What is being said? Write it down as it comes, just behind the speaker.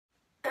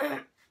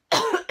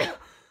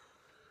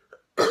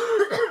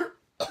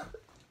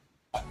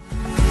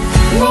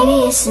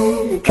Maybe it's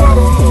in the gutter,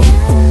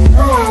 but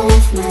I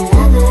left my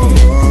lover.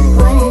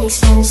 Want an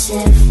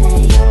expensive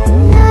thing,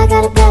 now I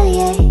got a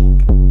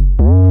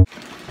bellyache.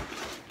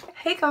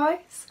 Hey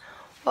guys,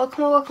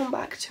 welcome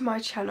back to my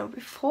channel.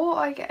 Before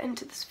I get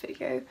into this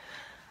video,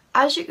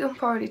 as you can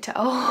probably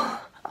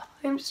tell,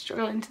 I'm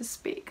struggling to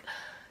speak.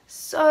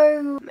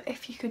 So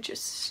if you could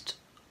just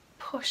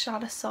push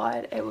that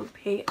aside, it would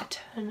be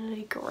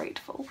eternally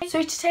grateful.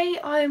 So today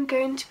I am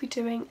going to be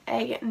doing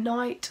a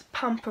night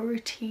pamper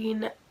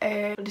routine.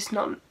 But it's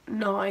not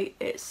night,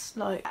 it's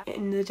like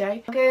in the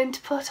day. I'm going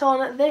to put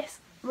on this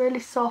really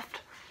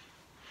soft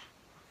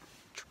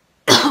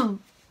okay,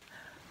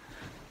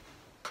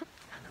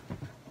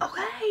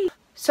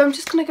 so I'm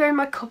just gonna go in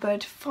my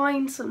cupboard,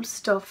 find some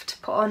stuff to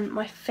put on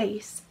my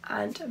face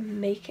and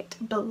make it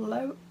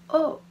blow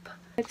up.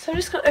 So I'm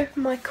just going to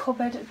open my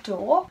cupboard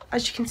door.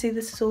 As you can see,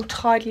 this is all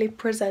tidily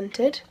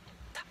presented.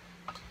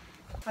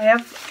 I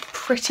have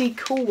pretty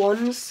cool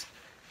ones,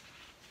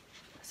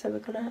 so we're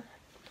going to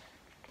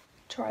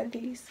try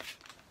these.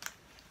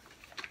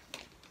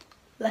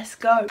 Let's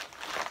go.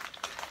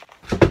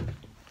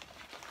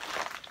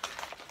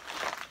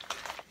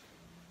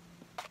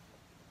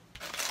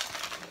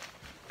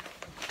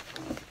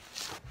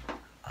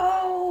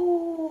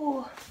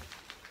 Oh!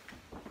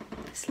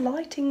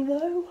 Lighting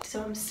though.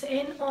 So I'm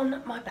sitting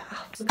on my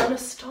bath. We're gonna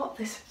start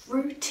this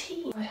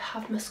routine. I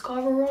have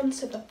mascara on,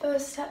 so the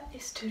first step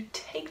is to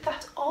take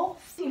that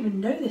off. I didn't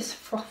even know this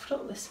frothed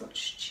up this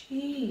much.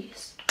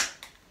 Jeez.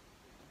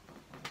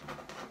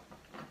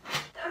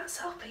 That's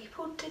how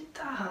people did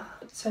that.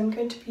 So I'm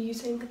going to be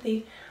using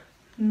the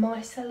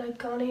micellar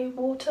Garnier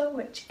water,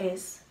 which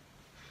is,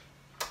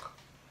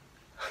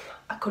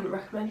 I couldn't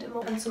recommend it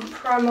more. And some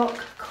Primark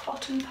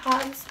cotton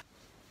pads.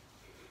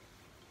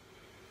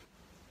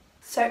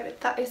 So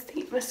that is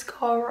the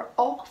mascara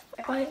off.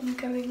 I am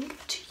going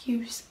to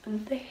use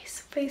this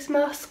face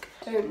mask.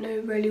 I don't know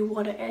really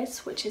what it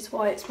is, which is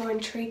why it's more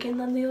intriguing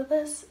than the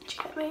others. Do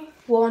you get me?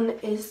 One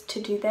is to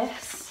do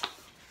this.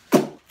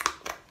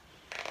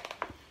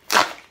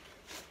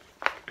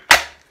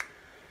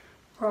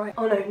 Right.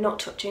 Oh no, not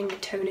touching,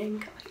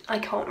 toning. I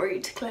can't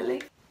read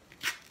clearly.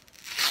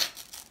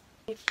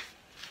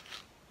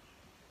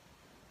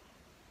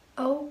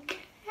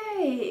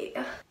 Okay.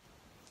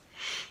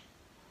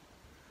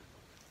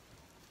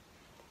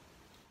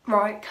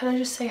 Right, can I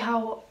just say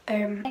how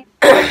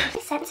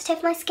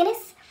sensitive my skin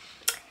is?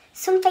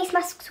 Some face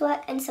masks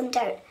work and some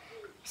don't.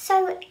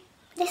 So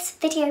this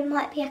video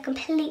might be a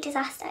complete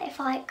disaster if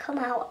I come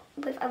out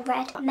with a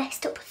red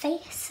messed up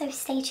face, so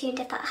stay tuned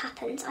if that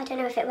happens. I don't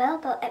know if it will,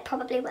 but it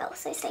probably will,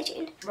 so stay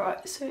tuned.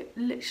 Right, so it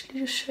literally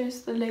just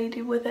shows the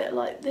lady with it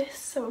like this,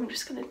 so I'm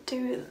just gonna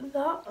do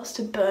that. That's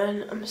to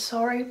burn, I'm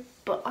sorry,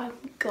 but I'm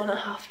gonna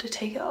have to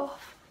take it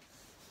off.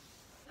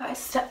 That is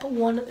step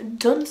one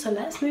done, so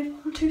let's move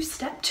on to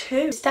step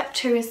two. Step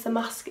two is the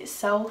mask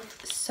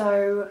itself,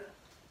 so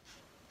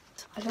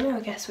I don't know, I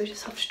guess we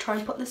just have to try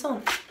and put this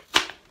on.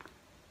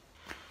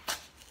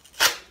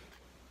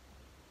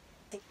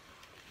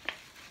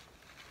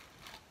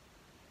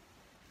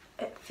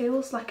 It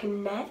feels like a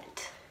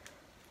net.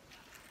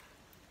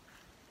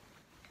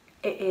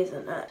 It is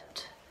a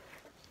net.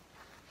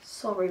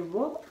 Sorry,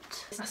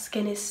 what? My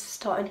skin is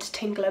starting to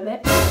tingle a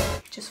bit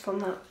just from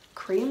that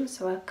cream,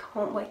 so I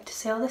can't wait to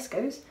see how this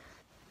goes.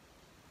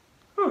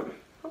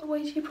 What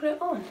way do you put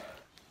it on?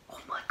 Oh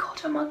my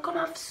god, am I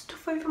gonna have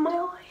stuff over my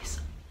eyes?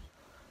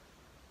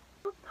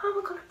 How am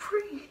I gonna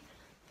breathe?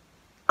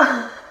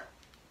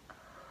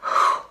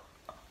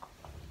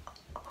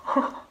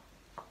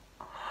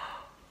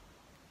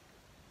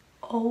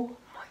 Oh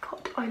my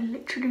god, I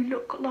literally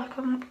look like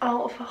I'm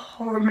out of a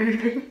horror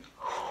movie.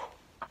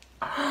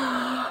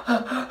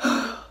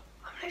 I'm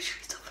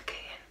literally suffocating.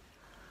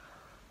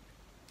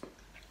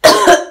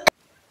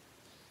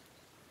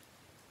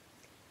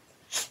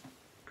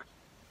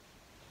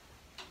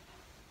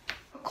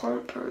 I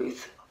can't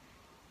breathe.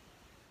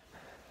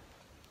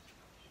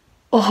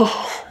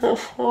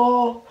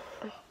 Oh.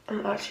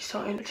 I'm actually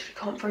starting, literally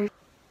can't breathe.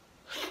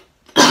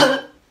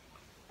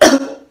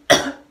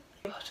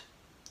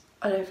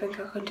 I don't think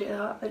I can do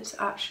that. It's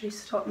actually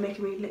started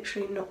making me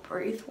literally not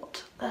breathe.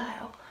 What the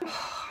hell? I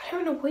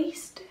don't want to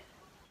waste it.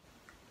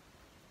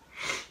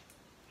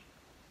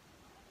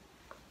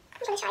 I'm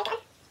gonna try again.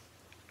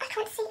 I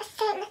can't see a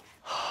thing.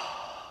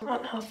 I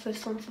can't have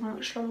this on for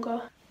much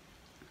longer.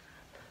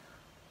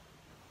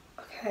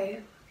 Okay,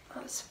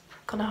 that's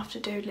gonna have to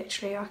do.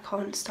 Literally, I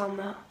can't stand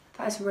that.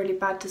 That is really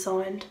bad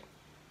designed.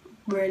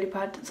 Really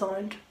bad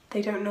designed.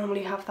 They don't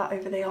normally have that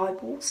over the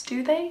eyeballs,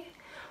 do they?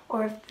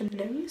 Or over the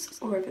nose,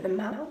 or over the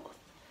mouth.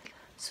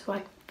 So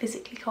I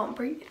physically can't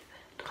breathe.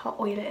 Look how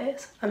oily it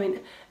is. I mean,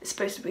 it's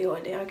supposed to be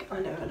oily, I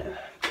know.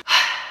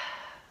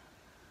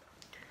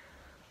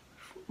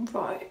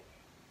 Right.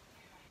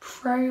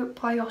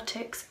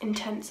 Probiotics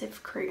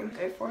intensive cream.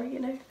 Go for it, you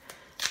know.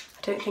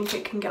 I don't think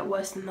it can get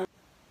worse than that.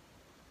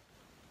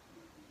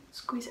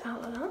 Squeeze it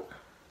out like that.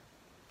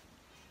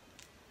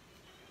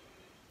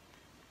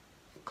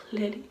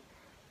 Clearly.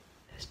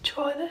 Let's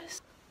try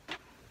this.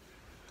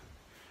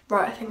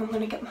 Right, I think I'm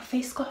going to get my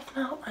face cloth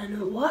now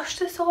and wash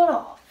this all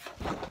off.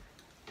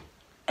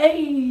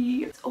 Hey,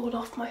 it's all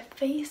off my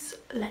face.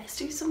 Let's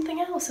do something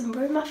else and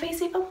ruin my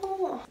face even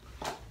more.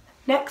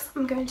 Next,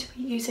 I'm going to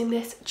be using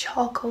this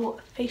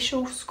charcoal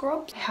facial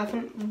scrub. I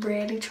haven't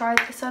really tried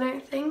this, I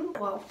don't think.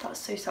 Wow,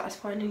 that's so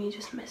satisfying and you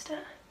just missed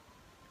it.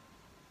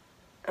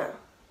 A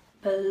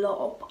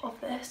blob of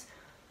this.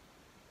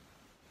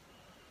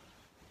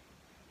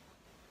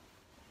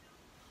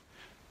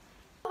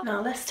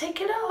 Now let's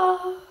take it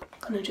off.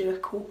 I'm gonna do a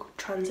cool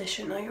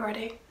transition. Are you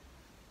ready?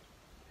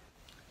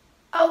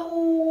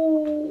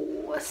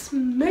 Oh,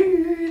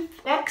 smooth.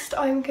 Next,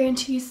 I'm going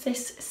to use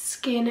this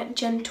Skin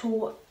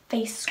Gentle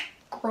face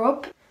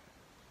scrub.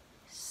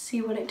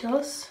 See what it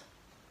does.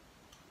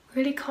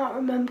 Really can't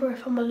remember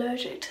if I'm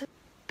allergic to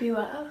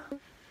beware.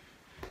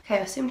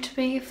 Okay, I seem to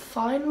be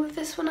fine with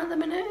this one at the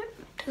minute.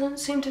 Doesn't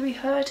seem to be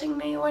hurting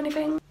me or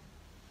anything.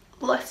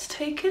 Let's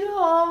take it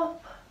off.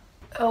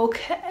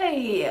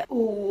 Okay.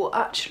 Oh,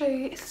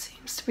 actually it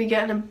seems to be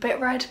getting a bit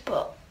red,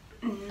 but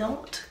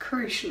not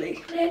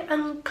crucially. Clean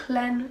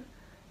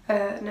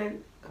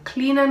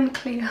and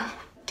Clear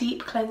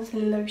Deep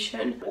Cleansing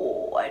Lotion.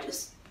 Oh, I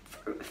just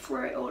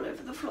threw it all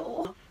over the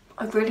floor.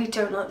 I really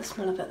don't like the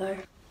smell of it though.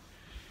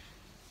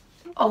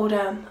 Oh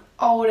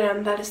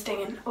damn, that is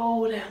stinging.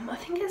 Oh damn, I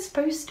think it's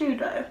supposed to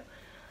though.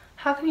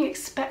 How can you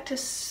expect a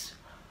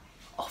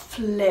off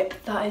lip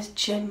that is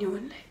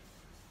genuinely...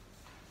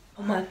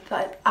 Oh man,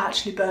 that is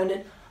actually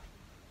burning.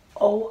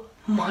 Oh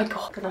my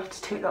god, I'm gonna have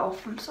to take that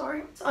off, I'm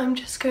sorry. So I'm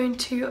just going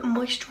to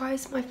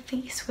moisturise my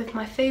face with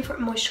my favourite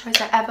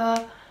moisturiser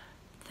ever,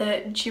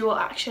 the Dual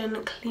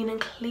Action Clean and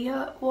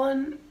Clear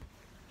one.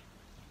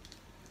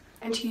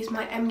 And to use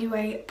my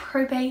MUA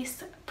Pro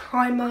Base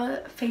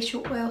Primer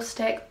Facial Oil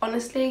Stick.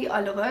 Honestly, I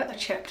love it. I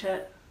checked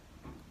it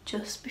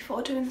just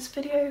before doing this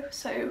video,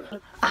 so...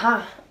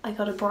 Aha, I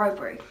got a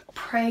bribery.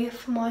 Pray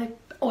for my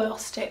oil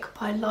stick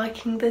by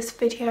liking this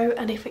video,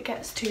 and if it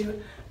gets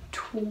to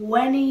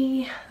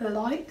 20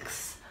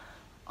 likes,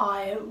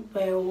 I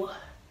will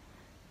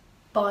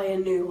buy a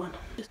new one.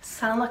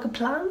 Sound like a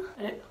plan?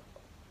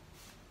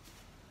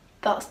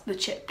 That's the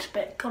chipped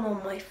bit gone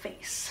on my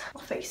face.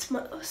 My face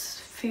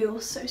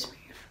feels so smooth.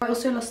 I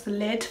also lost the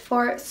lid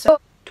for it, so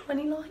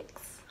 20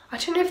 likes. I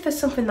don't know if there's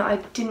something that I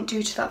didn't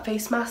do to that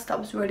face mask that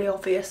was really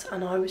obvious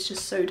and I was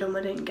just so dumb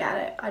I didn't get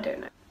it. I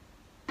don't know.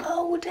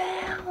 Oh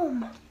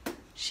damn!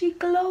 She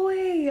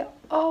glowy!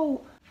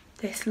 Oh,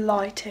 this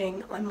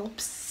lighting, I'm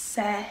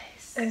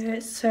obsessed.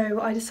 So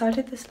I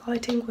decided this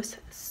lighting was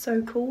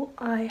so cool.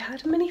 I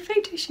had a mini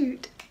photo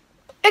shoot.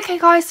 Okay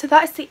guys, so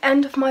that is the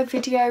end of my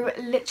video.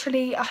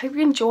 Literally, I hope you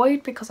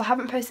enjoyed because I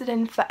haven't posted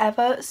in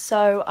forever,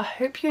 so I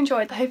hope you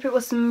enjoyed. I hope it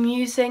was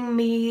amusing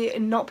me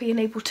not being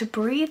able to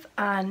breathe,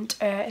 and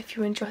if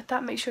you enjoyed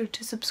that, make sure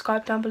to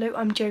subscribe down below.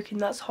 I'm joking,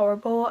 that's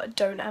horrible.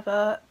 Don't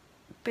ever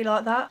be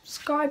like that.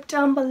 Subscribe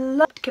down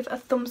below. Give it a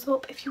thumbs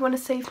up if you want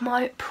to save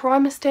my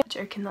primer stick.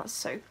 Joking, that's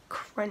so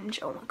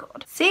cringe. Oh my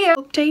god. See ya!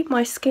 Update,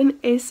 my skin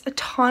is a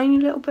tiny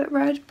little bit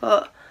red,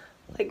 but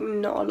like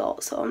not a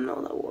lot, so I'm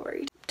not that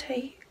worried.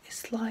 Update.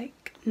 It's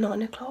like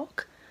 9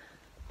 o'clock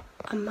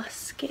and my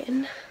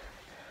skin,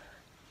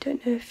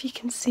 don't know if you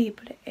can see,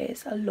 but it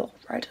is a lot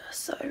redder,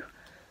 so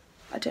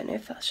I don't know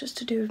if that's just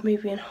to do with me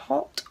being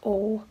hot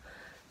or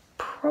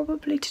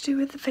probably to do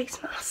with the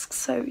face mask,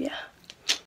 so yeah.